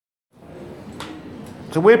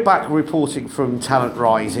So we're back reporting from Talent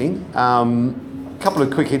Rising. Couple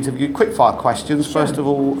of quick fire questions. Sure. First of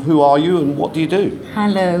all, who are you and what do you do?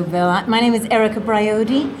 Hello, Bill. My name is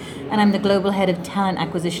Briody, and I'm the Global Head of Talent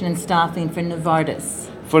Acquisition and Staffing for Novartis.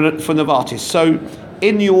 For Novartis. So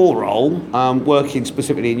in your role, working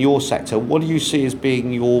specifically in your sector, what do you see as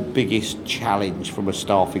being your biggest challenge from a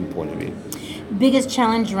staffing point of view? Biggest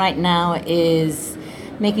challenge right now is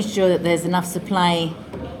making sure that there's enough supply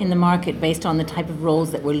in the market based on the type of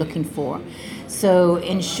roles that we're looking for. So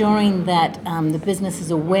ensuring that the business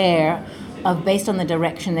is aware of, based on the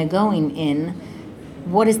direction they're going in,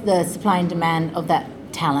 what is the supply and demand of that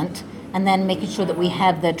talent, and then making sure that we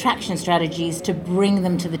have the attraction strategies to bring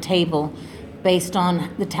them to the table based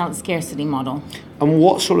on the talent scarcity model. And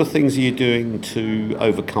what sort of things are you doing to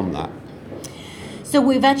overcome that? So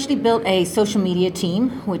we've actually built a social media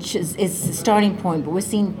team, which is the starting point, but we're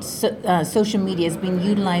seeing social media is being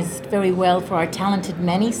utilized very well for our talented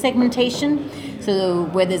many segmentation, so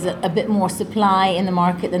where there's a bit more supply in the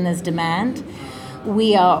market than there's demand.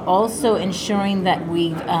 We are also ensuring that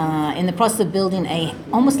we've in the process of building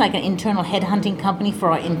almost like an internal headhunting company for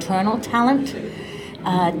our internal talent,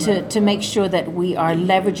 to make sure that we are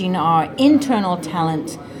leveraging our internal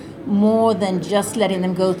talent more than just letting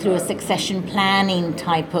them go through a succession planning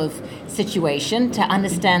type of situation, to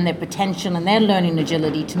understand their potential and their learning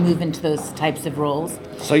agility to move into those types of roles.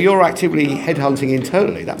 So you're actively headhunting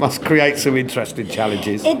internally. That must create some interesting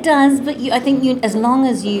challenges. It does, but I think as long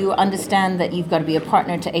as you understand that you've got to be a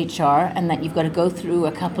partner to HR and that you've got to go through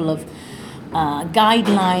a couple of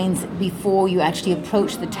guidelines before you actually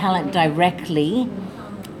approach the talent directly.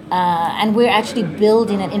 And we're actually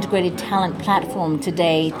building an integrated talent platform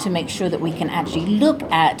today to make sure that we can actually look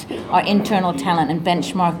at our internal talent and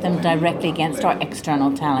benchmark them directly against our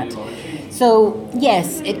external talent. So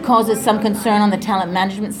yes, it causes some concern on the talent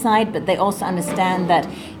management side, but they also understand that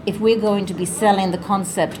if we're going to be selling the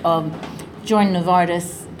concept of join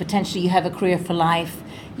Novartis, potentially you have a career for life,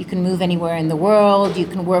 you can move anywhere in the world, you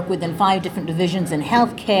can work within 5 different divisions in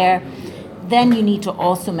healthcare, then you need to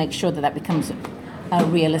also make sure that becomes a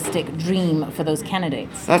realistic dream for those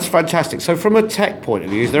candidates. That's fantastic. So from a tech point of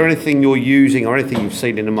view, is there anything you're using or anything you've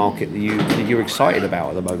seen in the market that you're excited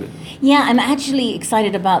about at the moment? Yeah, I'm actually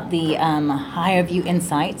excited about the Higher View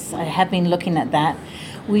Insights. I have been looking at that.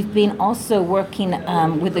 We've been also working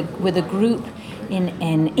with a group in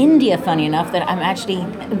India, funny enough, that I'm actually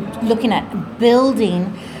looking at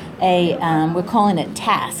building we're calling it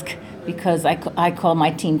Task, because I call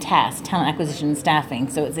my team Task, Talent Acquisition and Staffing.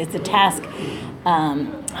 So it's a task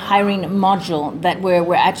hiring module that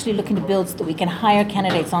we're actually looking to build so that we can hire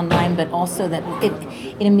candidates online, but also that it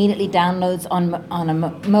immediately downloads on a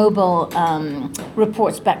mobile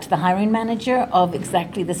reports back to the hiring manager of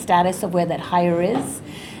exactly the status of where that hire is.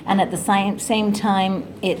 And at the same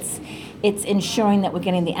time, it's ensuring that we're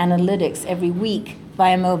getting the analytics every week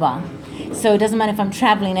via mobile. So it doesn't matter if I'm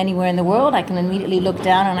traveling anywhere in the world, I can immediately look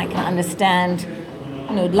down and I can understand,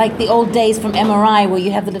 like the old days from MRI where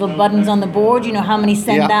you have the little buttons on the board, how many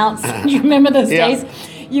send-outs. Do you remember those days?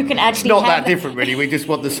 You can actually It's not that different, really. We just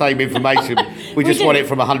want the same information. We just want it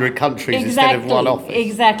from 100 countries instead of one office.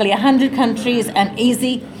 Exactly, 100 countries and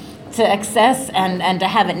easy to access and to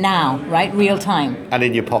have it now, right? Real time. And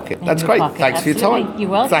in your pocket. That's great. Thanks for your time. You're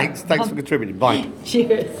welcome. Thanks for contributing. Bye.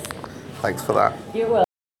 Cheers. Thanks for that. You're welcome.